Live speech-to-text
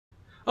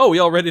Oh, we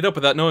all readied up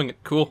without knowing it.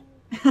 Cool.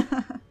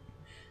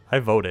 I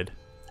voted.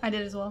 I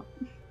did as well.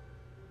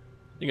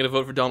 You gonna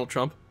vote for Donald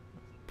Trump?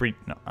 Brie,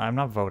 no, I'm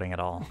not voting at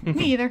all.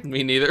 Me either.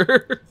 Me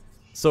neither.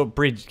 So,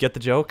 Brie, did you get the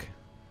joke?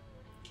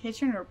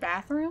 Kitchen or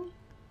bathroom?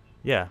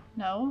 Yeah.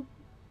 No.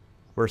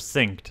 We're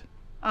synced.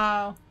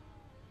 Oh.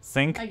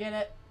 Sync? I get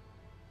it.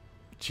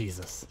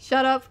 Jesus.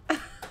 Shut up.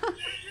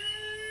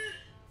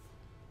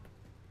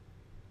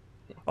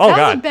 Oh, that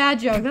God. was a bad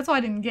joke. That's why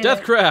I didn't get it.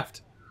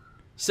 Deathcraft.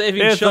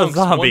 Saving It's a chunks,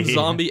 zombie. one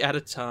zombie at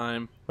a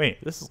time.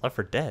 Wait, this is Left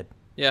 4 Dead.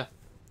 Yeah.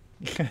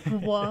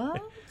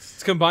 What?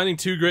 It's combining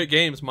two great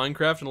games,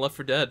 Minecraft and Left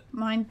 4 Dead.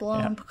 Mind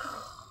blown.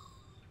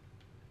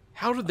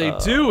 How did they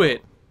do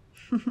it?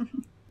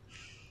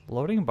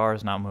 Loading bar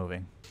is not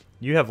moving.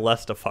 You have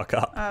less to fuck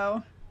up.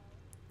 Oh.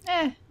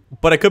 Eh.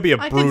 But it could be a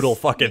I could brutal s-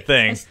 fucking I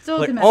thing. still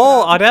Like, can mess oh,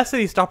 it up.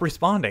 Audacity, stop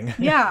responding.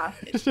 Yeah.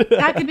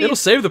 That could be. It'll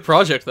save the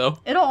project, though.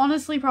 It'll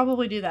honestly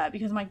probably do that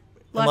because my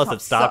Unless laptop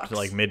it stopped sucks.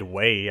 like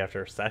midway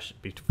after a session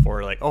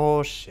before, like,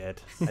 oh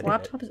shit. I did it.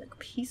 Laptop is a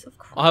piece of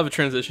crap. I'll have a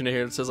transition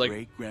here that says, like,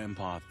 Great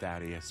Grandpa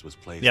Thaddeus was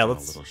placed Yeah, on a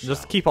let's little just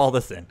shelf. keep all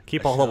this in.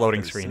 Keep A all the shelf loading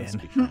that has screen since in.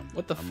 become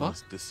What the a fuck?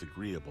 most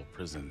disagreeable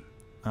prison.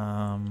 For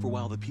Um,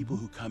 while the people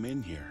who come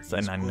in here it's at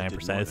use quilted 99%.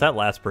 It's mortar, that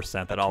last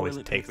percent that a always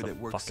toilet takes paper a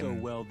that works so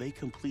fucking well they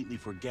completely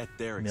forget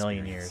their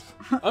million experience.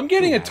 years. I'm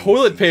getting a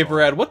toilet paper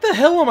ad. What the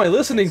hell am I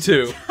listening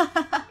to?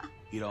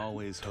 He'd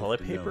always hope Toilet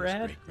to paper know his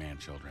ad?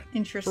 great-grandchildren, For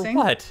Interesting.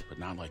 what? but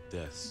not like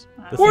this.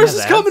 This Where is has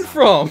this ads? coming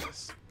from?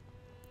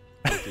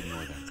 Quilted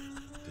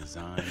Northern,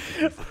 designed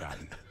to be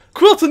forgotten.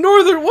 Quilted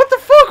Northern, what the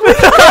fuck? Where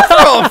did that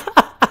come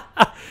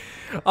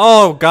from?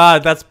 Oh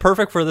god, that's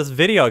perfect for this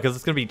video because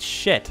it's gonna be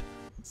shit.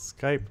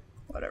 Skype.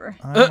 Whatever.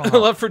 I don't know.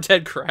 Left 4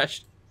 Dead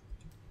crashed.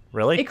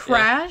 Really? It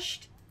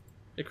crashed?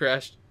 It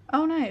crashed.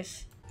 Oh,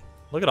 nice.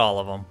 Look at all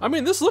of them. I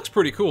mean, this looks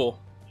pretty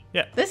cool.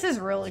 Yeah, This is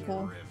really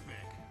cool.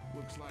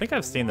 I think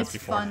I've seen this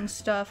It's before. fun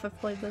stuff. I've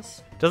played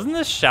this. Doesn't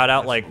this shout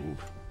out like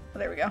Oh,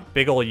 there we go.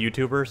 big old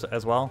YouTubers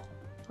as well?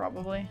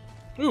 Probably.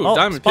 Ooh, Oh,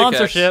 diamond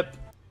sponsorship. pickaxe.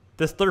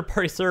 This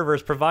third-party server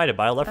is provided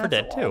by Left 4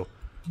 That's Dead a lot. 2.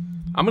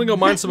 I'm gonna go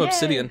mine some Yay.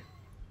 obsidian.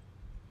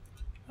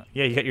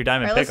 Yeah, you got your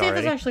diamond Alright, let's pick see if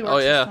already. this actually works Oh,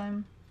 yeah. this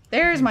time.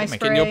 There's my Can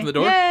spray. you open the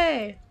door?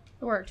 Yay!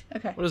 It worked.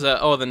 Okay. What is that?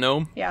 Oh, the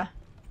gnome. Yeah.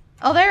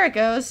 Oh, there it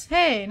goes.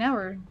 Hey, now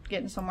we're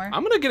getting somewhere.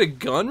 I'm gonna get a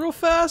gun real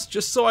fast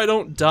just so I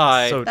don't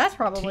die. So That's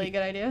probably a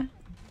good idea.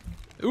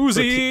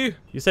 Uzi.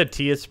 you said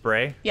tea is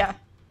spray? Yeah.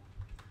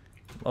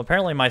 Well,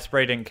 apparently my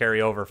spray didn't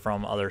carry over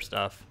from other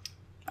stuff.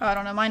 Oh, I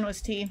don't know. Mine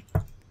was tea.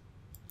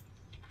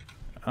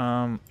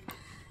 I'll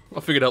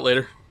figure it out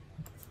later.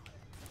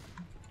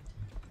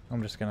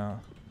 I'm just gonna...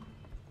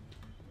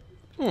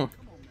 Hmm.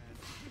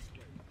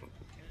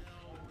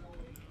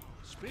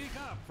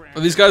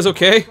 Are these guys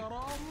okay?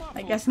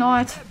 I guess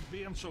not.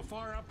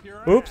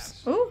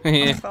 Oops. Ooh. Yeah.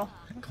 almost fell.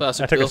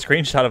 Classic I took a Bill.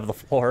 screenshot of the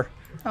floor.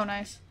 Oh,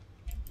 nice.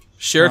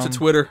 Share it to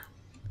Twitter.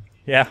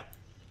 Yeah.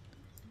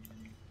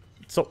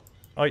 So,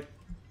 oh, We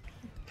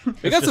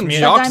got just some me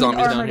and- That shock diamond zombies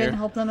armor down didn't here.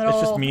 help them at It's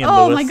all. just me and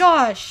oh Lewis. my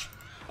gosh.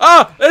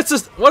 Ah, it's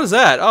just what is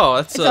that? Oh,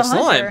 that's It's a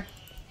slime. hunter.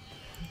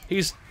 He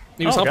was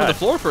Oh, humping God. the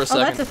floor for a Oh,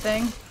 second. that's a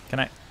thing. can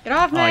I? Get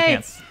off me. Oh, I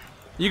can't.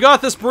 You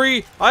got this,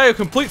 Brie. I have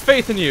complete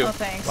faith in you. Oh,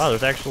 thanks. Wow,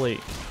 there's actually...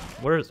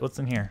 What's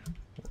in here?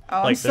 Oh,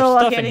 I'm Like, so there's lucky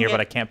stuff I in didn't here, get-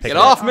 but I can't pick Get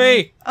it up. off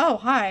me! Oh,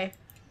 hi.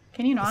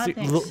 Can you not? See,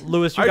 Thanks.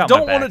 Lewis, you I got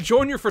don't my want to back.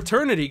 join your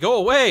fraternity. Go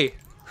away.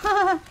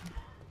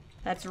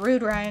 That's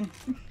rude, Ryan.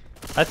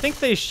 I think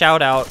they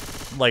shout out,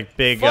 like,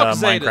 big Fuck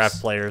Zetas.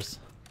 Minecraft players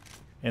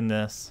in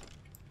this.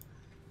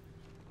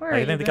 Where are Like,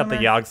 I you, think they got the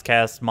Boomer?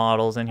 Yogscast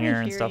models in here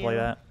and hear stuff like you.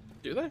 that.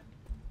 Do they?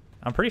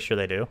 I'm pretty sure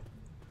they do.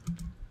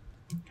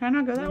 Can I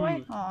not go that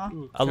way? Aw.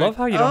 I love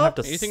how you don't Oh. have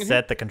to Anything in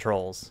set the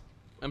controls.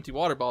 Empty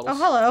water bottles.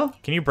 Oh, hello.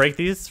 Can you break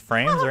these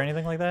frames or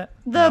anything like that?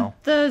 The No.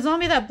 the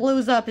zombie that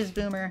blows up is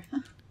Boomer,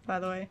 by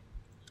the way.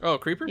 Oh,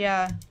 creeper?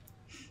 Yeah.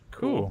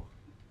 Cool.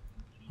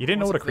 You didn't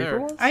know What's what a up creeper there?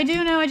 was? I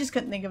do know, I just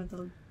couldn't think of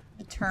the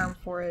term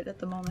for it at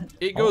the moment.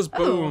 It goes Oh.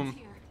 boom.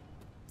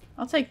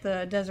 I'll take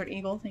the Desert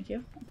Eagle, thank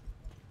you.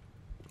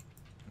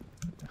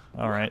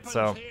 Alright,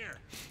 so...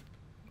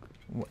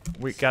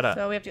 We gotta...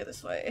 So we have to go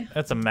this way.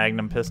 That's a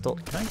Magnum pistol.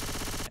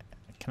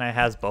 Can I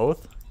has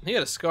both? He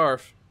had a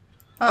scarf.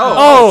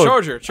 Oh!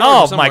 Charger.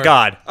 Oh somewhere. my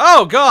god.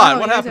 Oh god, Oh,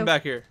 what you guys happened have-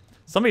 back here?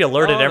 Somebody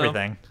alerted Oh, no.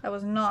 everything. That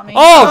was not me.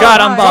 Oh,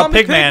 God, I'm hi.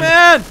 Zombie Pigman.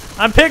 Pigman!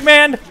 I'm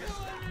Pigman!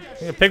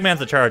 Yeah,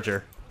 Pigman's a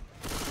charger.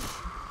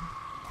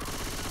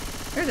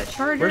 There's a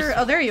charger. Where's-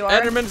 Oh, there you are.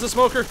 Enderman's a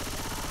smoker.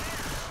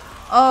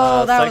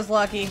 Oh, that psych- was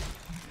lucky.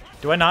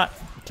 Do I not...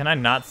 Can I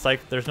not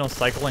there's no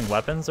cycling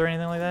weapons or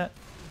anything like that?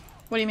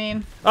 What do you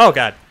mean? Oh,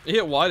 God. You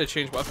hit Y to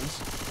change weapons.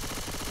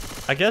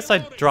 I guess I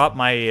dropped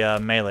my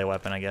melee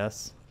weapon, I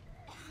guess.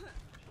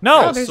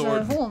 No! Oh, there's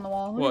sword. a hole in the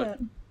wall. Look What? at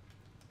that.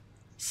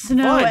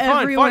 Snow Fine,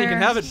 everywhere. fine, you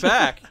can have it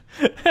back.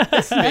 That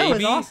was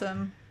baby.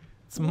 awesome.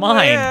 It's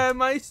mine. Yeah,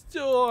 my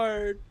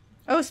sword.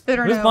 Oh,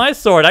 spitter Where's no. my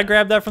sword? I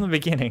grabbed that from the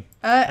beginning.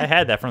 I Uh,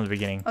 had that from the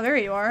beginning. oh, there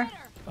you are.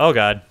 Oh,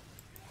 God.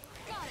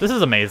 This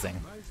is amazing.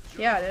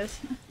 Yeah, it is.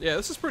 Yeah,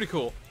 this is pretty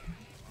cool.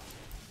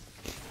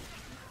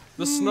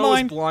 The snow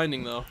Mine. is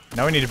blinding though.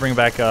 Now we need to bring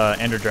back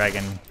Ender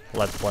Dragon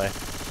Let's Play.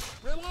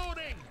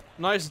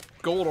 Nice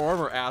gold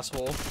armor,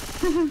 asshole.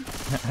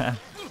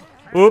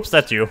 Oops,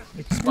 that's you.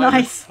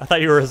 Nice. I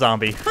thought you were a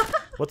zombie.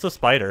 What's a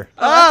spider?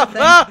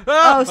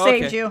 Oh,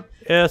 saved Okay. you.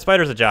 Yeah,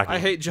 spider's a jockey. I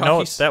hate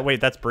No, jockeys. wait,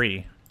 that's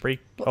Brie. Brie.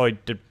 Oh,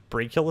 did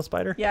Brie kill the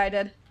spider? Yeah, I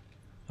did.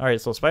 All right,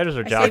 so spiders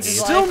are I saved jockeys. his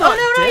Still life. not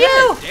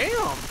Oh, no, dead.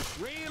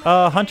 not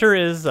Damn. Hunter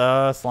is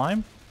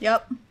slime.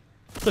 Yep.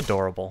 It's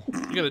adorable.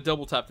 You gotta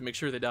double tap to make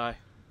sure they die.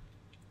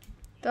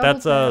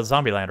 That's Double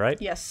tap. Zombieland,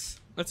 right? Yes.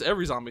 That's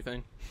every zombie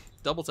thing.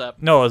 Double tap.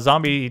 No, what's in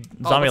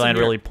Zombieland here?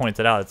 really points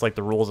it out. It's like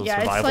the rules of Yeah,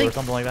 it's survival or like-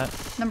 something like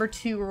that. Number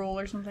 2 rule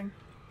or something.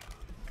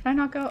 Can I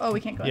not go? Oh,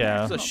 we can't go. in Yeah.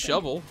 there. It's a Okay.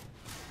 shovel.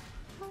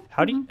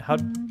 How does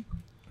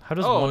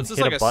Oh, one is this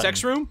hit like a a button?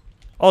 sex room?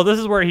 Oh, this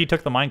is where he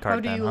took the minecart. How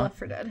do then, you huh? Left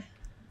 4 Dead?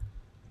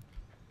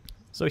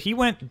 So he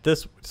went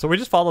this. So we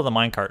just follow the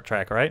minecart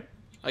track, right?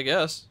 I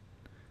guess.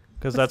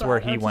 Because What's that's where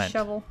that? he That's a went.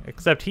 shovel.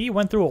 Except he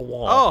went through a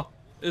wall. Oh,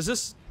 is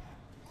this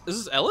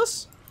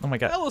Ellis? Oh my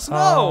god. Ellis,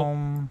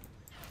 no!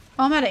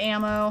 Oh, I'm out of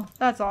ammo.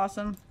 That's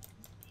awesome.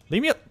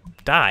 Leave me.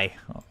 Die.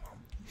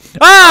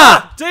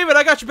 Ah! David,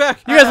 I got you back.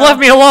 You guys left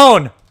me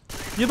alone.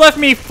 You left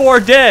me for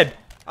dead.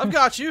 I've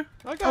got you.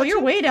 I got Oh, you.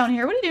 you're way down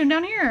here. What are you doing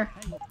down here?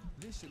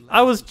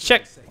 I was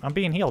I'm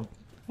being healed.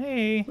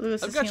 Hey.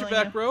 Lewis I've is got your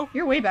healing back, bro.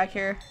 You're way back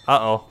here.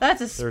 Uh-oh.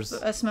 That's There's-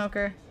 a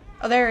smoker.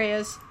 Oh, there he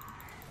is.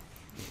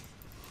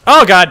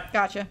 Oh god.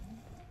 Gotcha.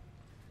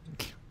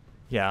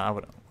 Yeah, I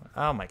would.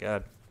 Oh my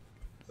god.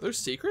 There's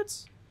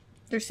secrets?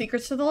 There's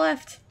secrets to the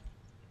left.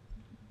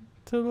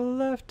 To the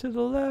left, to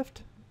the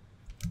left.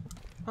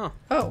 Oh.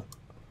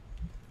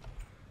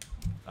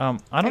 I don't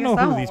guess know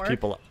that who won't these work.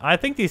 people. I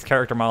think these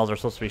character models are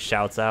supposed to be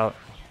shouts out.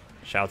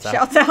 Shouts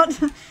out.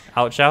 Shouts out.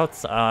 Out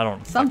shouts. I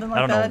don't. Something I like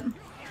don't that. know.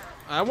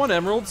 I want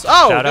emeralds.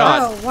 Oh, Shout out.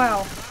 God. Oh,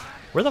 wow.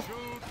 Where the?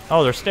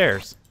 Oh, there's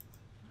stairs.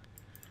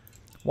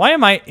 Why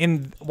am I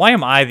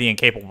the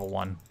incapable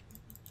one?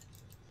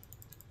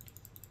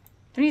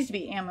 There needs to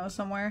be ammo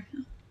somewhere.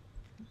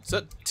 Is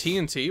that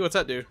TNT? What's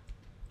that do?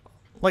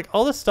 Like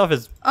all this stuff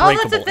is Oh,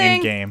 that's a breakable thing.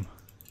 in game.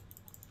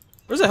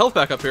 There's a health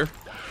pack up here.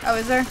 Oh,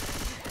 is there?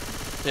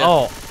 Yeah.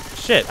 Oh,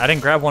 shit! I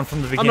didn't grab one from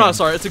the I'm beginning. not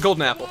sorry. It's a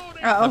golden apple.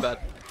 Uh-oh. My bad.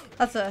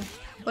 That's a...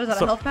 What is that,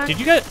 So, a health pack? did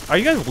you guys? Are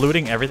you guys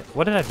looting everything?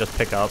 What did I just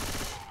pick up?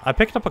 I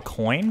picked up a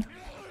coin.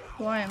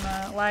 Oh, I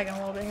am lagging a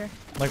little bit here.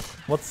 Like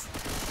what's?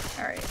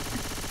 Alright.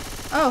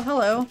 Oh,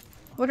 hello.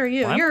 What are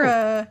you? Well, I'm You're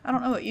cool. I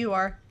don't know what you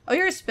are. Oh,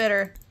 you're a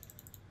spitter.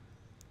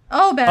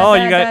 Oh, bad, Oh,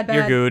 bad, you bad, got.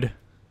 You're bad. good.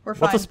 We're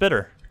fine. What's a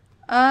spitter?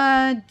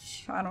 I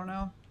don't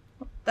know.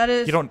 That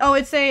is... You don't- Oh,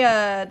 it's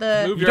a,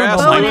 the... Move You your don't ass,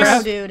 know bow and Lewis. arrow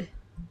Minecraft? dude.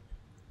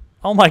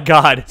 Oh my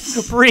god,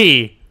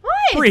 Brie. What?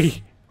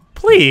 Brie,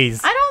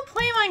 please. I don't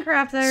play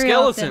Minecraft very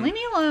Skeleton. often. Leave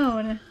me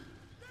alone.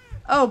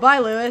 Oh, bye,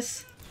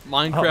 Lewis.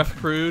 Minecraft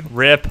prude.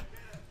 Rip.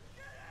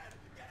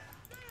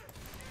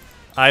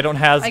 I don't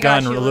has I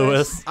got gun, you,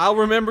 Lewis. I'll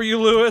remember you,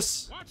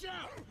 Lewis.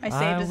 I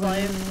saved his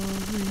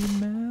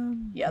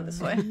life. Yeah, this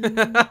way.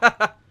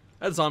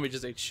 That zombie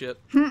just ate shit.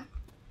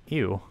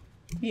 Ew.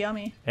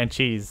 Yummy. And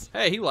cheese.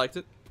 Hey, he liked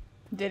it.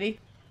 Did he?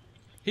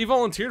 He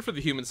volunteered for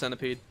the human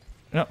centipede.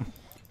 No.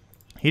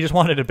 He just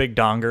wanted a big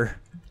donger.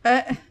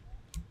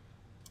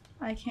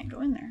 I can't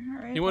go in there.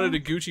 All right. He wanted a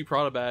Gucci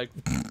Prada bag.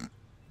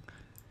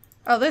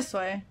 Oh, this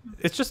way.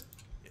 It's just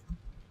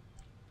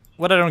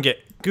what I don't get.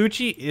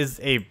 Gucci is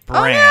a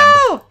brand,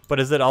 Oh, no! but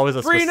is it always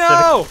a specific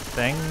Reno!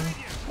 thing?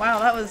 Wow,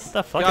 that was... What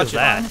the fuck is Gotcha.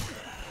 that?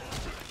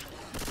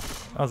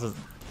 That was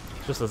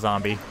just a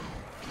zombie.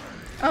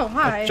 Oh,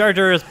 hi.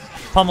 Charger is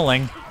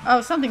pummeling.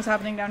 Oh, something's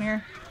happening down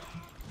here.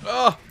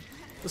 Oh,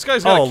 this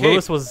guy's got Oh, a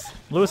cape.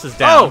 Lewis is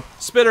down. Oh,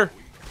 spitter.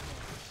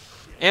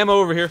 Ammo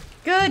over here.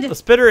 Good. The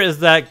spitter is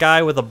that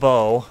guy with a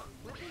bow.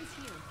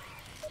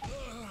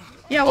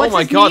 Yeah, what's Oh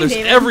my his god, name, there's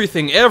David?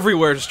 everything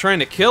everywhere just trying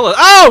to kill it.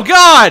 Oh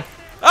god!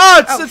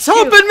 Oh, it's shoot.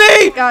 helping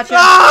me! Gotcha.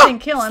 Ah! I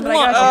didn't kill him, but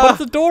I got But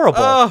it's adorable.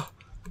 Oh,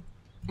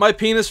 my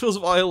penis feels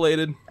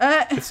violated. you.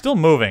 It's still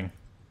moving.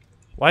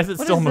 Why is it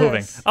What still is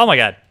moving? this? Oh my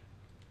god.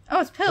 Oh,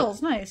 it's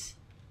pills. Nice.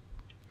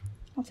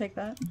 I'll take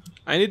that.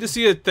 I need to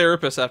see a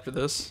therapist after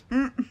this.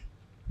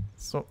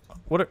 So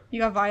what? You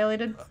got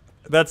violated?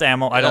 That's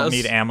ammo. I don't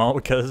Yes. need ammo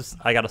because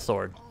I got a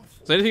sword.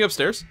 Is there anything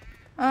upstairs?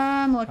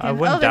 I'm looking. I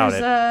wouldn't oh, doubt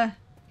there's,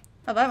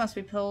 Oh, that must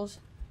be pills.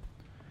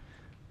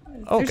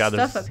 Oh there's god,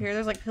 stuff there's up here.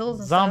 There's like pills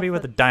and zombie stuff.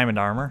 with a diamond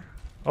armor.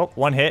 Oh,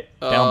 one hit.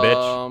 Down,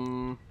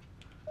 bitch.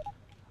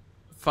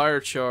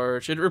 Fire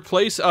charge. It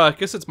replaced. I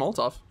guess it's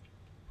Molotov.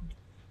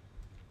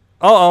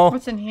 Uh-oh.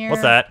 What's in here?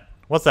 What's that?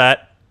 What's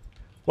that?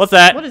 What's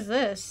that? What is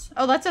this?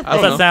 Oh, that's a I thing.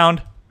 What's don't that know.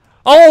 sound?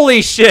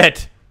 Holy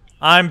shit!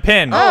 I'm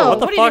pinned. Oh, what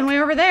the are you fuck? doing way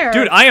over there?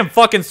 Dude, I am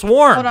fucking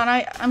swarmed. Hold on,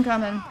 I'm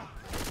coming.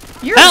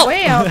 You're Help!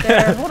 way out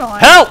there. Hold on.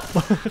 Help!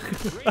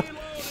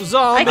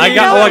 Zombie. I I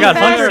got know got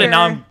you hunted better. and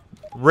now I'm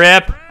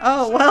rip.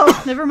 Oh,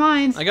 well, never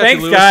mind. I got Thanks,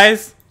 you, Lewis.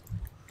 guys.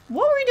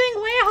 What were you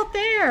doing way out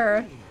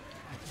there?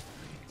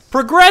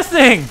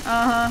 Progressing.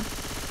 Uh-huh.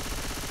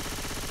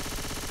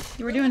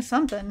 You were doing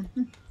something.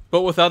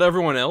 But without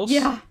everyone else?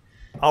 Yeah.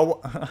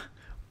 Oh,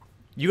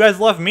 You guys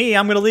left me.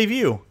 I'm gonna leave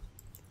you.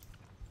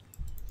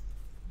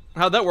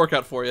 How'd that work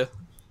out for you?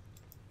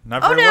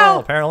 Not Oh, very no. well,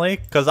 apparently,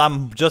 because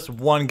I'm just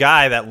one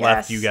guy that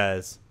left Yes. you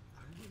guys.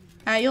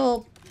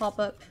 You'll pop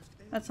up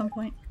at some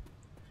point.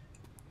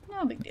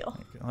 No big deal.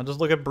 I'll just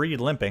look at Brie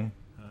limping.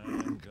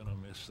 I'm gonna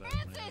miss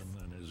that man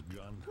and his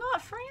gun.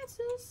 Not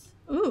Francis.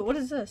 Ooh, what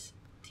is this?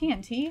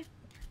 TNT?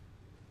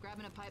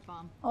 Grabbing a pipe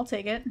bomb. I'll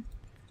take it.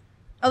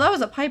 Oh, that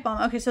was a pipe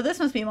bomb. Okay, so this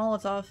must be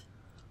Molotov.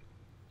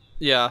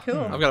 Yeah. Cool.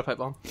 I've got a pipe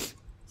bomb. Is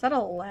that a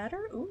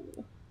ladder?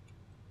 Ooh.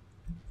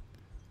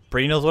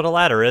 Brie knows what a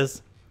ladder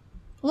is.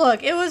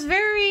 Look, it was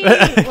very,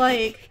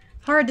 like,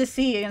 hard to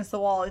see against the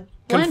wall. It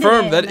blended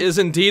Confirmed in. that is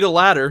indeed a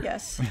ladder.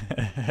 Yes.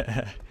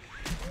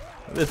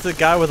 It's a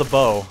guy with a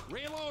bow.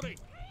 Reloading.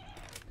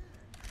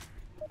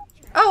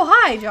 Oh,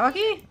 hi,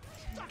 jockey.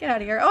 Get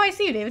out of here. Oh, I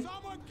see you, David.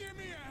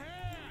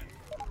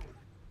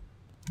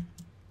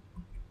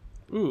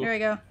 Ooh. There we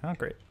go. Oh,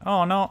 great.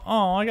 Oh, no.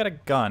 Oh, I got a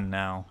gun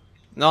now.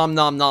 Nom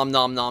nom nom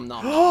nom nom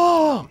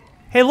nom.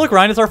 Hey, look,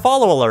 Ryan, it's our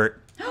follow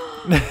alert.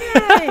 Yay.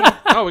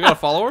 Oh, we got a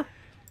follower?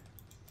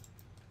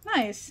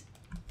 Nice. Is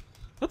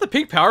that the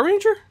pink Power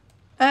Ranger?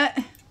 There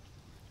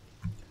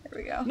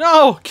we go.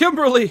 No,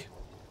 Kimberly.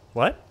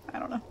 What? I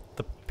don't know.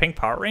 The Pink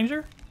Power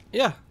Ranger?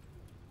 Yeah.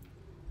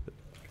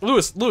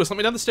 Lewis, let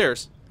me down the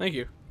stairs. Thank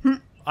you.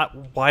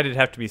 Why did it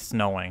have to be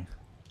snowing?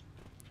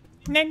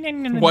 Why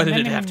did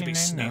it have to be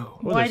snow? Oh,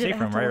 Why there's a did it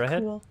safe have room to right look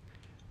ahead. cool?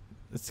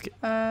 Let's get...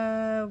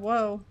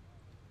 Whoa.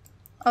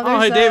 Oh,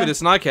 hey, David,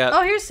 it's Nycat.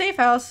 Oh, here's safe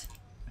house.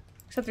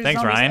 Except there's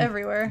Thanks, zombies Ryan.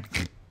 everywhere.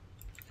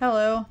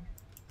 Hello.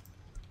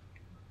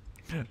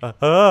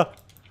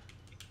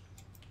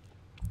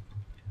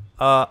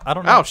 I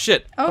don't know. Oh,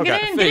 shit. Oh, get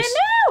God, in, get in face.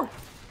 now!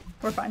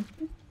 We're fine.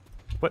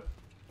 What?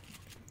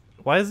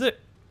 Why is it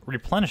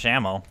replenish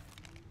ammo?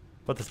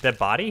 What, this dead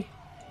body?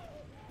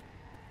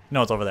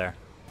 No, it's over there.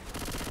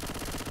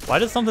 Why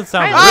does something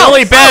sound Oh,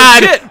 really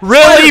bad? shit!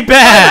 Really Spider!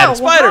 bad! Oh, well,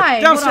 Spider! hi. Hold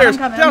on, Downstairs! I'm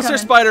coming, I'm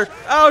Downstairs, coming. spider!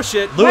 Oh,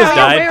 shit. Lewis Wow,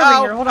 died. where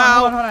are you? Hold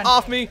on, hold on.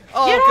 Off me.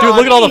 Oh, Get God. off Dude,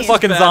 look at all the me.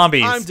 fucking Bad.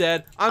 zombies. I'm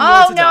dead. I'm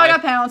Oh, going to no, die. I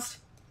got pounced.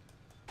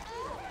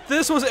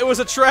 It was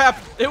a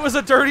trap. It was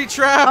a dirty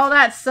trap. Oh,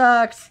 that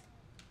sucked.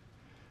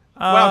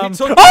 Wow, he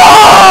took...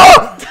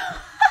 Oh!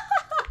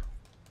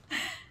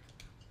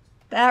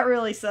 That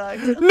really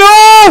sucked.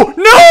 No!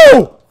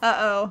 No!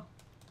 Uh-oh.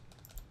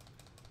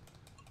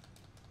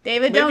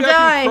 David, Maybe don't I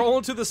die. can crawl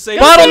into the safe.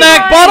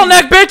 Bottleneck! Ryan.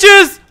 Bottleneck,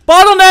 bitches!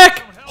 Bottleneck!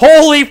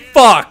 Holy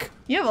fuck!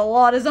 You have a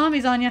lot of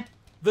zombies on you.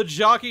 The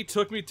jockey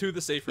took me to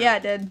the safe room. Yeah,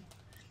 it did.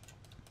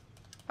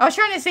 I was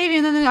trying to save you,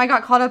 and then I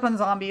got caught up on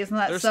zombies, and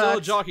that There's sucked. still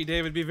a jockey,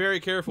 David. Be very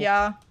careful.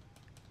 Yeah.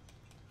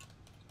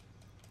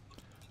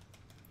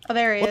 Oh,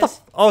 there he What the is.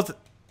 f- Oh, it's...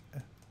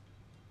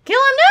 Kill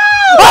him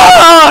now!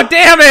 Oh,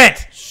 damn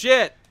it!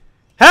 Shit.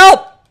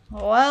 Help!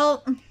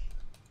 Well,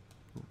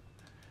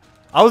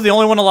 I was the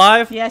only one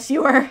alive? yes,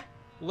 you were.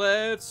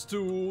 Let's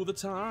do the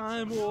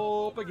time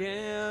warp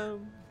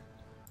again.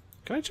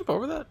 Can I jump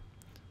over that?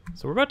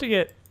 So we're about to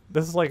get...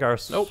 This is like our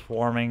Nope.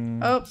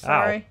 swarming... Oh,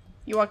 sorry. Ow.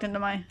 You walked into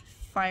my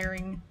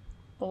firing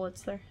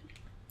bullets there.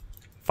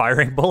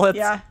 Firing bullets?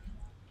 Yeah.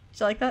 Did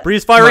you like that?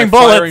 Bree's firing My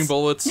bullets! Firing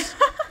bullets.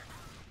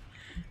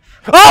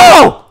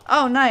 Oh!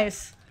 Oh,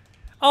 nice.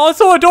 Oh, it's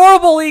so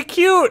adorably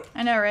cute!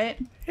 I know, right?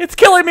 It's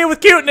killing me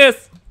with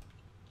cuteness!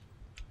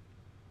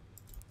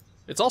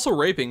 It's also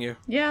raping you.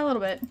 Yeah, a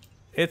little bit.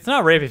 It's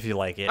not rape if you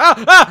like it. Ah!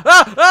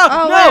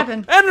 Oh, no! what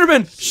happened?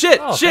 Enderman! Shit!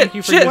 Oh, shit! thank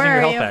you for shit! using Where your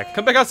are health you? pack.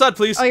 Come back outside,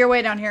 please. Oh, you're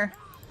way down here.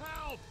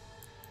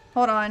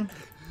 Hold on.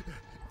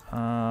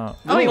 Uh,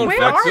 Oh, wait, Little where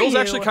fact, are Phil's you?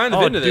 actually kind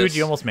of oh, into dude, this.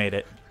 you almost made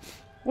it.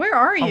 Where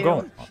are you? I'm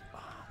going.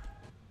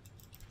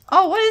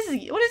 Oh, what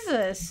is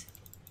this?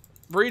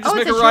 Bree, just Oh,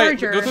 make it's a a right.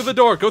 charger. Go through the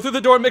door. Go through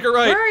the door and make a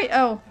right. Where are you?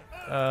 Oh.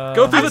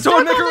 Go through I'm the door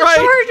and stuck make a on the right.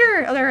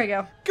 charger. Oh, there we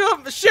go.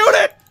 Come, shoot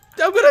it!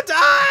 I'm gonna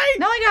die!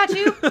 No, I got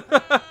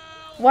you.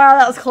 Wow,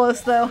 that was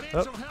close, though.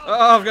 Oh,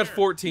 I've got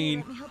 14.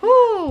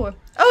 Ooh.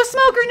 Oh,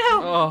 smoker,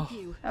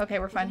 no. Oh, Okay,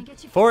 we're fine.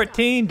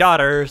 14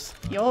 daughters.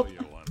 Yup.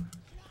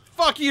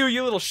 fuck you,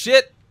 you little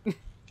shit!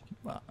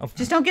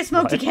 Just don't get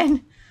smoked What?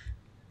 again.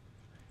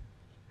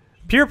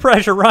 Peer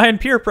pressure, Ryan,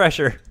 peer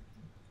pressure.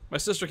 My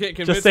sister can't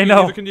convince say me,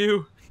 no. neither can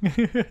you.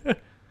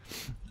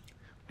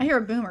 I hear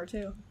a boomer,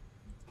 too.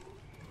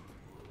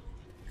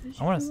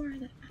 I want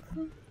to.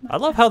 I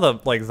love how the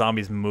like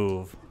zombies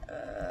move.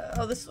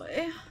 Oh, this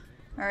way.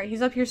 Alright,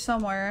 he's up here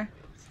somewhere.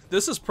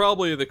 This is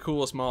probably the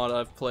coolest mod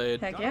I've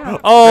played. Heck yeah.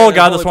 Oh I've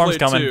god, the only swarm's played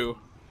coming. 2.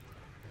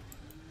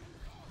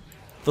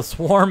 The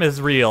swarm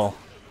is real.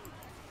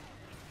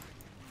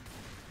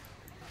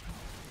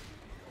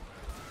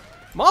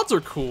 Mods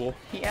are cool.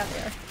 Yeah,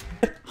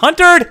 they are.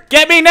 Huntered,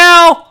 get me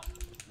now!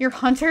 You're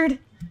huntered?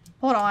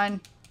 Hold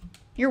on.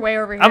 You're way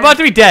over here. I'm about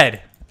to be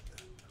dead.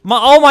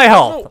 All my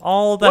health,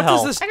 all the what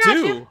health, does this I got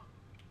do? you.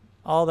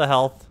 all the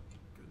health.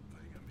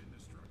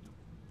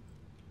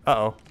 Uh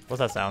oh, what's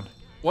that sound?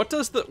 What's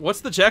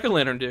the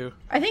jack-o'-lantern do?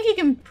 I think you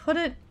can put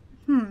it...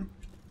 I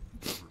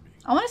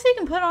want to say you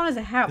can put it on as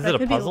a hat, Is but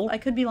it a puzzle? I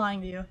could be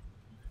lying to you.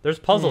 There's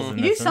puzzles in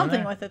You this. do isn't something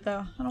there? with it,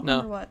 though. I don't No.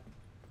 remember what.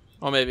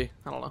 Oh, maybe.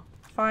 I don't know.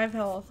 5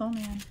 health. Oh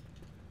man.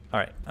 All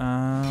right.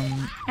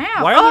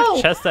 Ow. Why are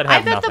there chests that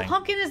have I bet nothing? the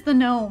pumpkin is the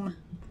gnome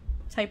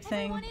type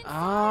thing.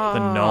 Ah.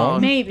 The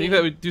gnome? Maybe. Think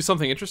that would do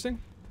something interesting?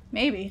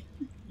 Maybe.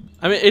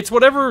 I mean, it's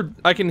whatever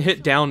I can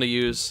hit down to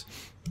use.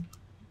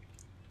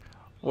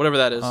 Whatever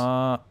that is.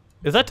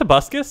 Is that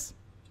Tobuscus?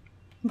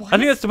 What? I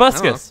think that's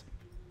Tobuscus.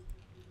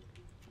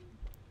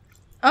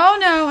 Oh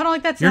no, I don't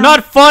like that sound. You're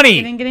not funny.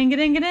 Get in, get in, get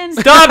in, get in.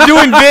 Stop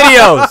doing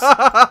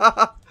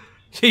videos.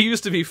 He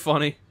used to be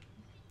funny.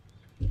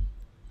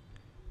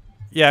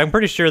 Yeah, I'm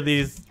pretty sure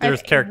there's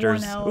have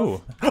characters. 1 health.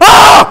 Ooh.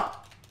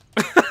 Ah!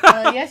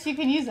 Yes, you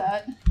can use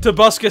that.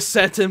 Tobuscus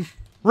sent him.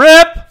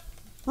 Rip!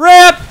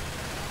 Rip!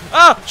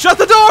 Ah! Shut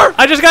the door!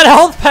 I just got a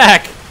health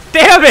pack.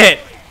 Damn it!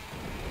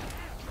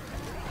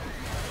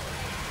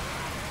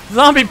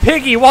 Zombie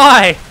Piggy,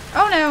 why?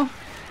 Oh no.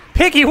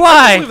 Piggy, Leave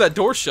why? that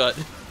door shut.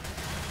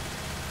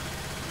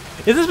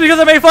 Is this because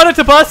I made fun of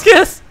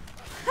Tobuscus?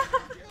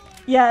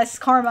 Yes,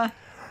 karma.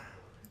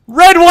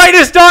 Red, white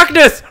is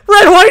darkness!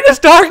 Red, white is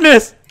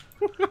darkness!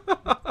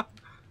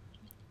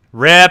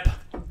 Rip.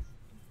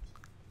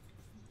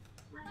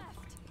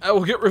 I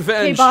will get Okay,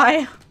 revenge.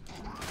 bye.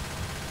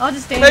 I'll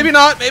just stay. Maybe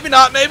not, maybe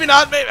not, maybe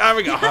not, maybe. There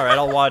we go. Alright,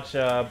 I'll watch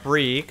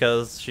Brie,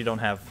 because she don't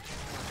have...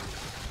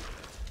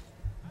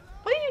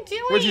 What are you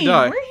doing? Where'd you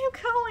die? Where are you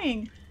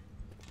going?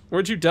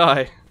 Where'd you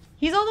die?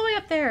 He's all the way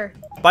up there.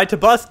 By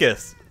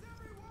Tobuscus.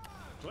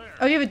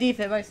 Oh, you have a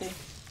defib, I see.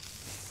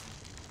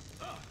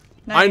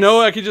 Nice. I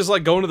know I could just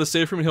like go into the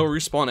safe room and he'll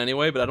respawn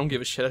anyway, but I don't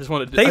give a shit. I just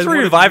want to. Thanks for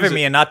reviving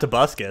me and not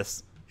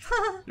Tobuscus.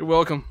 You're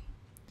welcome.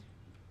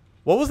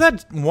 What was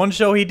that one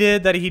show he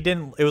did that he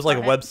didn't... It was like a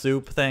What? web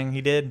soup thing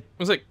he did? It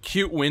was like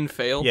cute win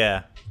fail.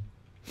 Yeah.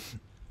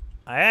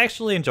 I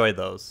actually enjoyed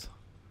those.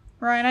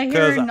 Ryan, I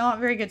hear 'Cause, not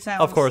very good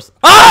sounds. Of course.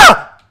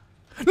 Ah!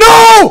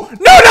 No!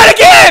 No, not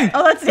again!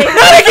 Oh, that's David.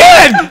 Not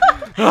again!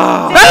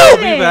 Help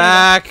me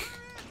back.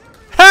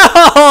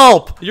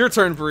 Help! Your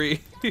turn,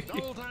 Brie. The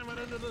whole time I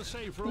into the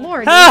safe room.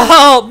 Lord.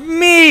 Help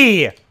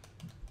me!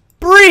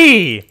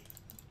 Brie!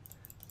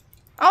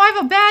 Oh, I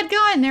have a bad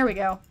gun. There we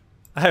go.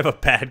 I have a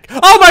bad...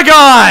 Oh my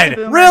god!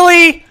 Boomer.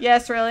 Really?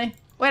 Yes, really.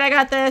 Wait, I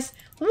got this.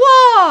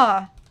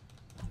 Whoa!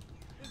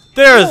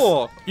 There's...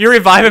 Cool. You're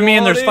reviving me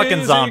and What there's fucking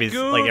is it zombies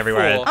good like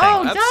everywhere. for? I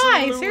Oh, think.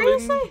 die! Absolutely.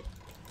 Seriously?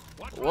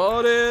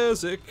 What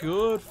is it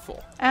good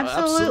for?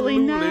 Absolutely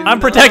not.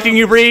 I'm protecting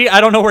you, Brie. I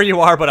don't know where you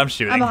are, but I'm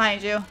shooting. I'm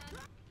behind you.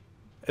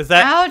 Is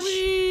that... Ouch!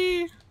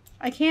 Brie.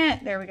 I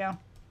can't. There we go.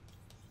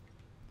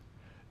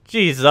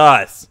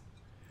 Jesus.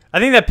 I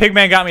think that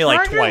pigman got me like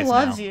Charger twice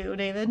loves now. you,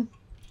 David.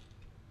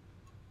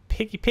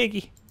 Piggy,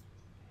 piggy.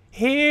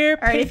 Here,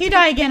 All right, if you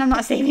die again, I'm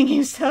not saving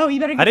you. So you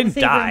better. Get I to the didn't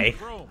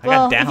safe room. die. I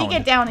Well, got down. if you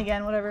get down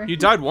again, whatever. You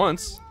died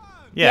once.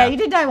 Yeah, Yeah. you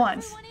did die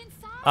once.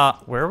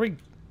 Where are we?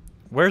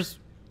 Where's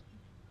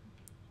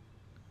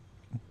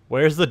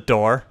the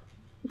door?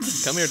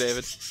 Come here,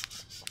 David.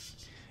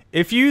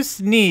 If you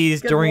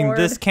sneeze Good during lord.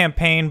 this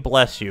campaign,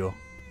 bless you.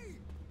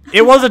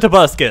 It was a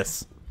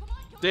Tobuscus.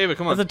 David,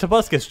 come It was a on.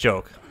 Tobuscus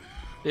joke.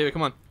 David,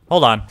 come on.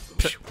 Hold on.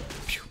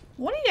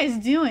 What are you guys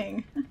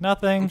doing?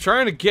 Nothing. I'm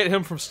trying to get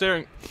him from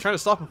staring. Trying to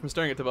stop him from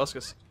staring at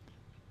Tobuscus.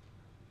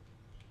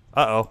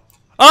 Uh-oh.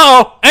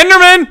 Uh-oh!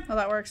 Enderman! Oh,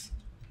 that works.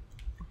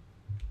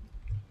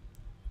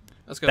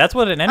 Let's go. That's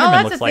what an Oh, Enderman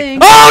that's looks a like. thing.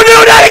 Oh,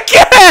 no, not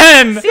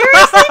again!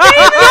 Seriously,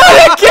 David?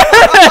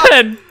 Not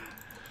again!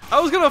 I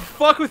was gonna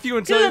fuck with you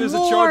until Good there's a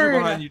charger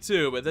lord. behind you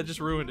too, but that just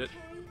ruined it.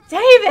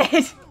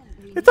 David!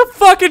 It's a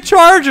fucking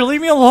charger. Leave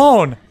me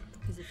alone.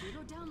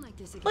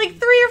 Like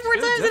 3 or 4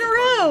 times in a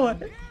row.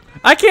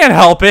 I can't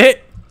help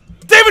it.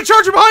 David,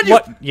 charger behind you!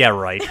 What? Yeah,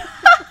 right.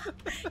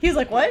 He was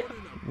like, what?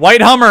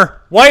 White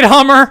Hummer. White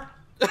Hummer.